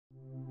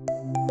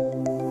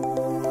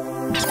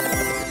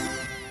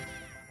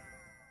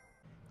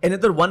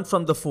Another one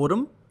from the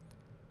forum.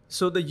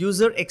 So the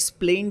user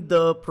explained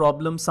the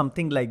problem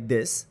something like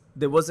this.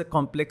 There was a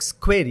complex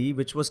query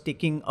which was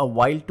taking a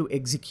while to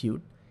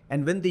execute,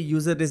 and when the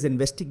user is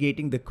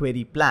investigating the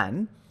query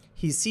plan,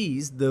 he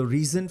sees the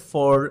reason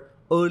for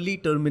early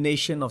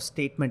termination of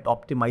statement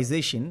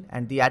optimization,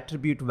 and the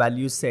attribute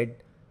value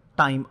said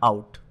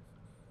timeout.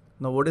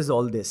 Now what is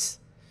all this?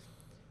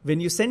 When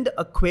you send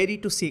a query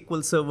to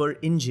SQL Server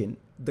Engine,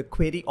 the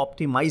query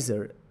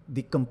optimizer,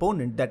 the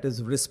component that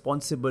is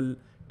responsible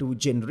to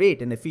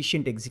generate an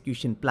efficient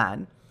execution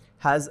plan,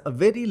 has a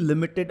very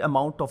limited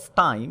amount of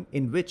time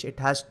in which it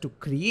has to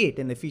create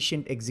an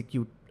efficient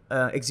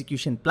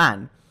execution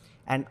plan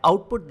and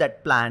output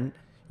that plan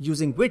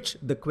using which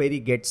the query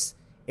gets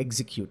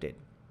executed.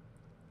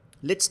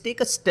 Let's take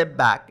a step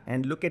back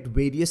and look at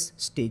various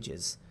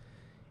stages.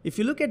 If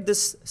you look at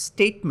this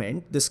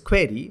statement, this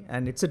query,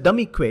 and it's a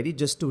dummy query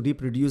just to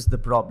reproduce the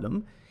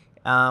problem,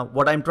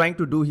 what I'm trying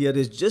to do here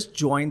is just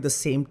join the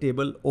same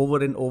table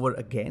over and over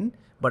again,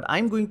 but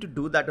I'm going to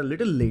do that a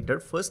little later.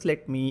 First,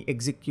 let me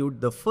execute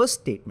the first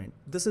statement.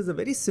 This is a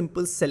very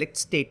simple select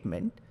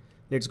statement.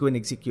 Let's go and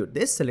execute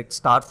this. Select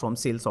start from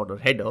sales order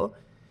header,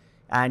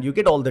 and you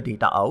get all the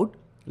data out.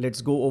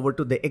 Let's go over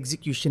to the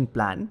execution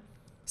plan.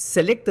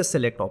 Select the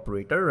select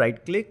operator,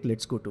 right click,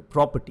 let's go to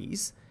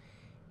properties.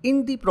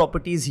 In the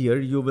properties here,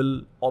 you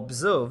will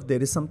observe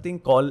there is something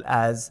called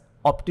as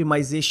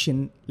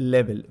optimization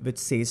level, which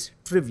says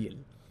trivial.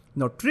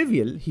 Now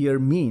trivial here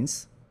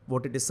means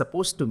what it is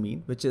supposed to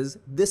mean, which is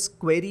this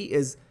query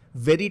is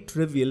very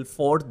trivial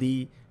for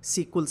the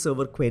SQL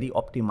Server Query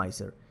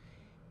Optimizer.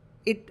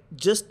 It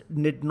just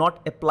did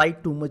not apply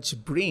too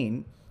much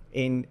brain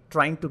in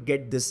trying to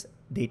get this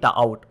data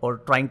out or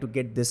trying to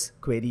get this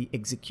query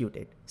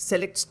executed.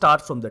 Select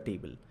start from the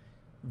table.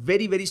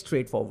 Very, very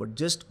straightforward.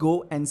 Just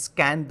go and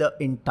scan the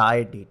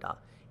entire data.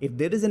 If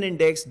there is an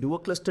index, do a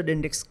clustered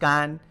index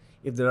scan.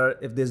 If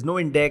there's no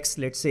index,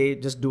 let's say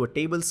just do a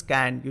table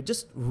scan. You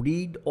just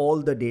read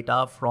all the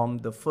data from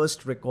the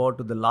first record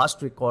to the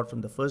last record,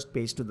 from the first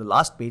page to the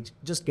last page.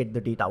 Just get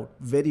the data out.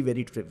 Very,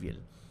 very trivial.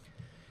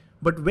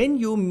 But when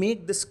you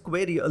make this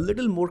query a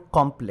little more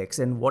complex,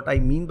 and what I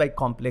mean by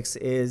complex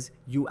is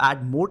you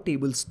add more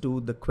tables to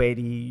the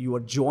query, you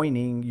are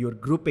joining, you're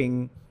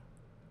grouping,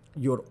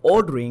 you're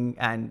ordering,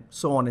 and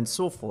so on and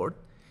so forth,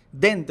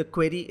 then the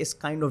query is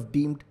kind of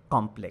deemed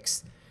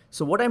complex.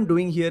 So what I'm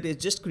doing here is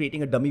just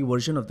creating a dummy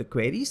version of the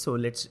query. So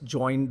let's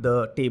join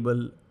the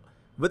table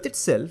with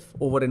itself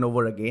over and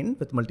over again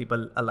with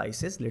multiple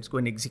aliases. Let's go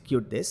and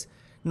execute this.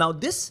 Now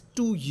this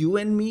to you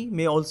and me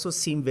may also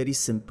seem very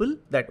simple,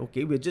 that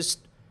okay, we're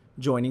just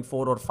joining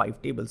 4 or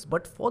 5 tables,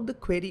 but for the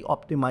query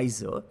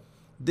optimizer,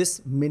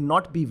 this may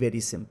not be very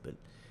simple.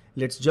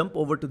 Let's jump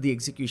over to the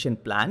execution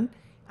plan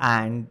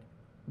and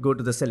go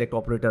to the select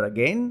operator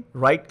again,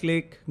 right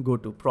click, go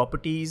to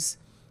properties,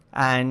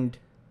 and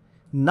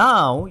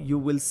now you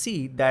will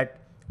see that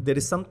there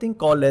is something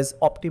called as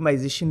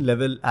optimization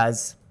level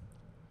as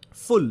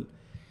full.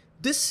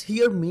 This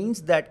here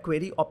means that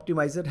query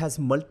optimizer has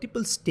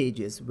multiple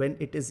stages when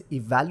it is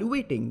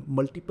evaluating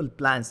multiple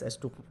plans as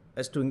to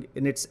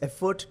in its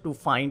effort to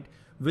find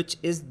which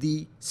is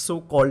the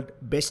so-called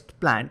best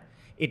plan.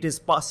 It is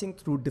passing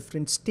through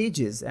different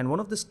stages, and one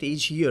of the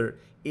stage here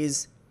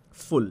is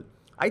full.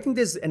 I think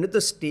there's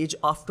another stage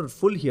after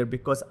full here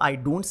because I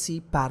don't see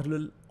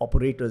parallel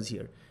operators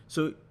here.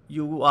 So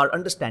you are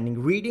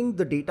understanding reading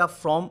the data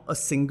from a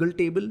single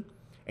table,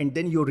 and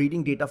then you're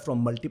reading data from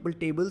multiple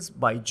tables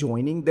by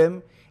joining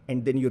them,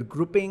 and then you're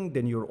grouping,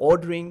 then you're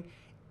ordering,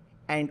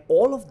 and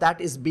all of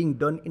that is being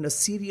done in a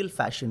serial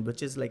fashion,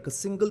 which is like a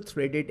single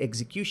threaded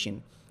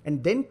execution.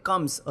 And then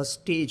comes a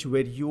stage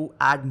where you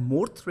add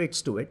more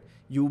threads to it,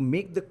 you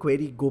make the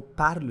query go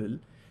parallel.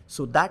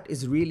 So that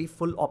is really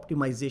full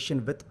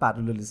optimization with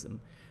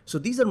parallelism. So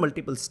these are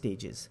multiple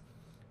stages.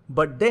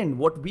 But then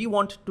what we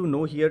want to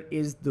know here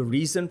is the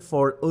reason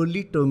for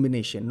early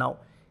termination. Now,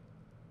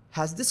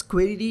 has this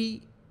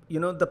query,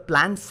 the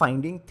plan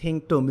finding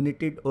thing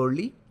terminated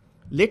early?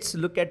 Let's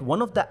look at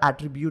one of the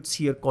attributes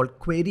here called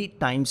query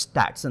time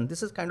stats. And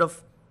this is kind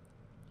of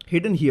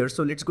hidden here.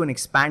 So let's go and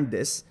expand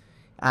this.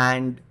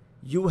 And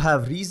you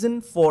have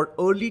reason for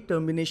early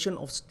termination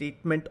of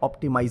statement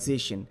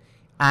optimization.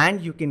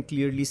 And you can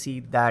clearly see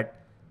that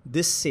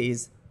this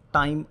says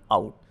time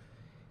out.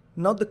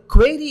 Now the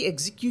query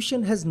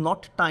execution has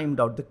not timed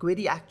out. The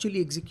query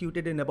actually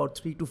executed in about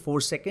 3 to 4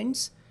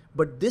 seconds.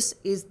 But this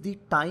is the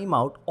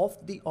timeout of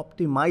the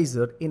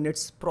optimizer in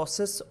its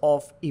process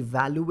of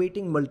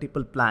evaluating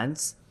multiple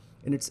plans,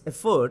 in its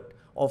effort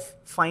of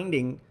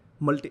finding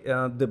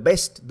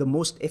the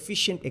most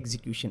efficient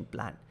execution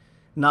plan.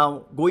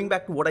 Now, going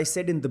back to what I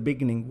said in the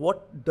beginning,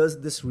 what does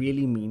this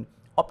really mean?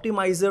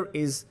 Optimizer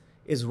is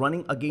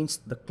running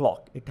against the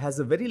clock. It has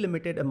a very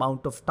limited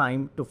amount of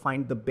time to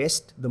find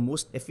the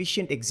most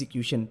efficient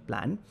execution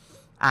plan.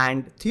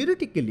 And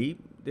theoretically,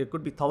 there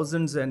could be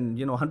thousands and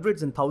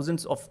hundreds and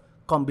thousands of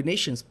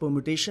combinations,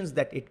 permutations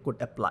that it could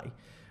apply.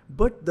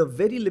 But the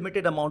very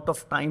limited amount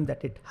of time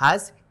that it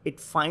has, it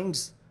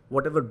finds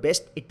whatever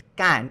best it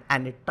can,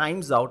 and it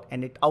times out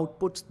and it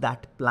outputs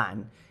that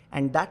plan.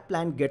 And that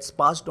plan gets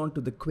passed on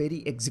to the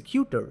query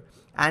executor,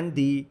 and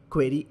the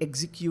query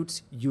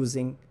executes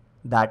using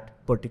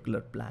that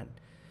particular plan.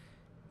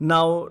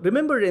 Now,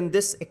 remember in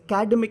this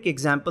academic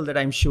example that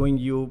I'm showing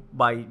you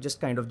by just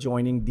kind of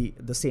joining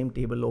the same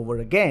table over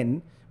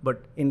again,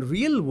 but in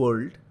real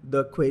world,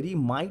 the query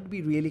might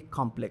be really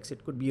complex.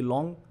 It could be a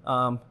long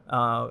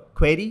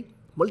query,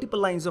 multiple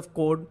lines of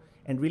code,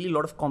 and really a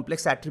lot of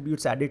complex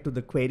attributes added to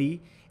the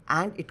query.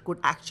 And it could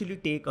actually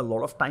take a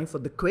lot of time for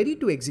the query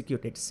to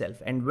execute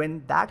itself. And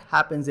when that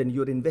happens and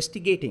you're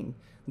investigating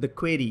the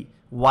query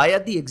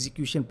via the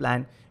execution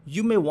plan,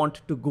 you may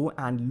want to go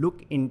and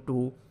look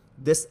into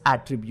this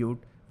attribute,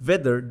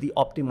 whether the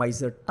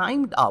optimizer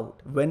timed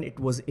out when it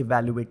was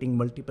evaluating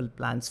multiple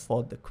plans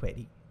for the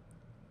query.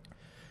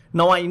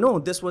 Now I know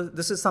this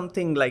is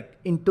something like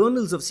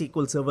internals of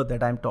SQL Server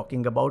that I'm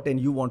talking about, and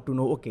you want to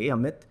know, okay,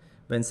 Amit,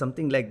 when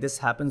something like this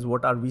happens,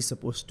 what are we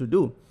supposed to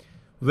do?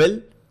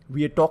 Well,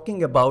 we are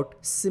talking about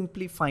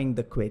simplifying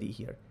the query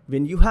here.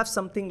 When you have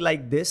something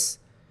like this,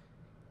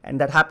 and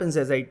that happens,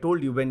 as I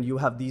told you, when you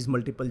have these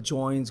multiple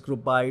joins,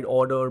 group by,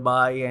 order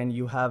by, and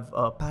you have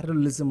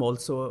parallelism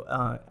also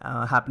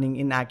happening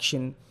in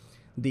action.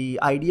 The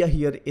idea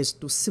here is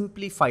to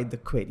simplify the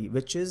query,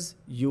 which is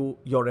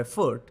your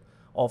effort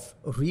of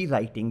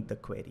rewriting the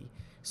query.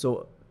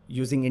 So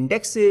using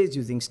indexes,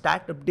 using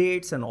stat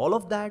updates and all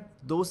of that,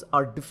 those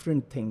are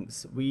different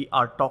things. We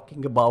are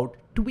talking about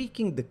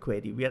tweaking the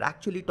query. We are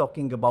actually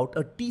talking about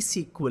a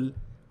T-SQL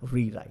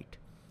rewrite.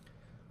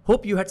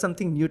 Hope you had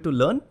something new to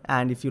learn,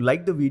 and if you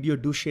liked the video,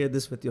 do share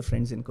this with your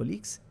friends and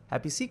colleagues.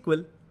 Happy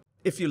SQL!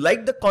 If you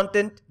like the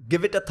content,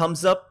 give it a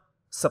thumbs up,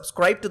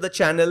 subscribe to the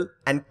channel,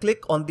 and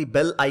click on the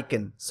bell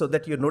icon so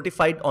that you're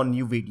notified on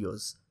new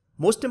videos.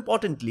 Most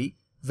importantly,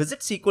 visit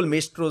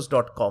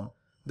SQLmaestros.com.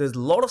 There's a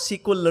lot of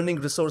SQL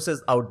learning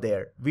resources out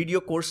there: video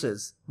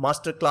courses,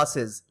 master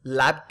classes,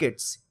 lab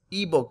kits,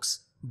 ebooks,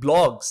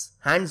 blogs,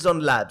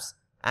 hands-on labs,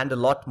 and a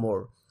lot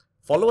more.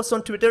 Follow us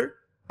on Twitter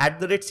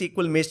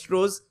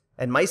 @SQLmaestros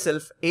and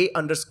myself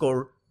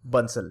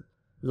 _Bansal.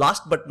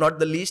 Last but not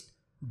the least,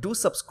 do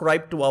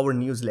subscribe to our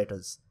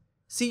newsletters.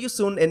 See you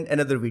soon in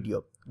another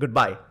video.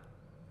 Goodbye.